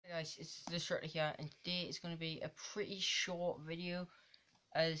guys, it's this shirt here, and today is going to be a pretty short video,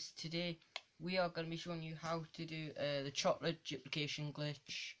 as today we are going to be showing you how to do the chocolate duplication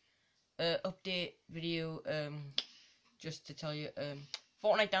glitch update video. Just to tell you,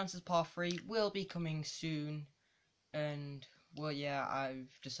 Fortnite Dances Part 3 will be coming soon, and well, yeah,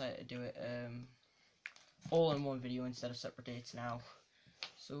 I've decided to do it all in one video instead of separate dates now.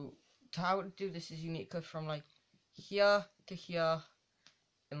 So how to do this is you need to cut from like here to here,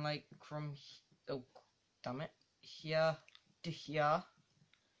 and like from here to here,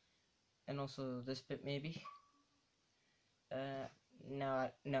 and also this bit maybe. No,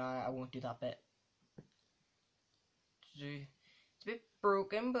 I won't do that bit. It's a bit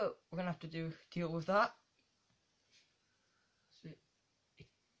broken, but we're gonna have to deal with that. So,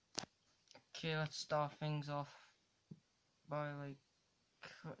 okay, let's start things off by like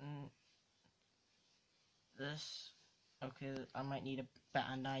cutting this. Okay, I might need a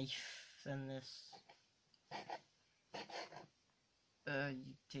better knife than this.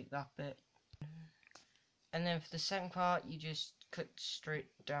 You take that bit, and then for the second part, you just cut straight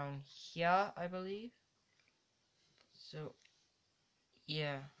down here, I believe. So,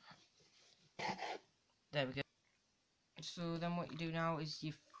 yeah, there we go. So then what you do now is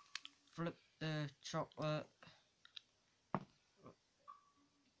you flip the chocolate.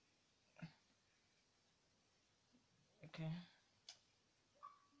 Okay,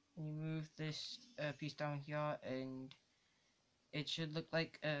 and you move this piece down here, and it should look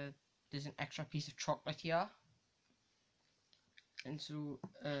like there's an extra piece of chocolate here, and so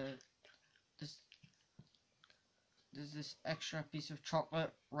there's this extra piece of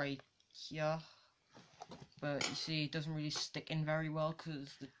chocolate right here, but you see it doesn't really stick in very well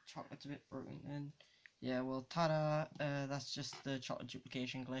because the chocolate's a bit broken. And yeah, well, ta-da, that's just the chocolate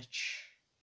duplication glitch.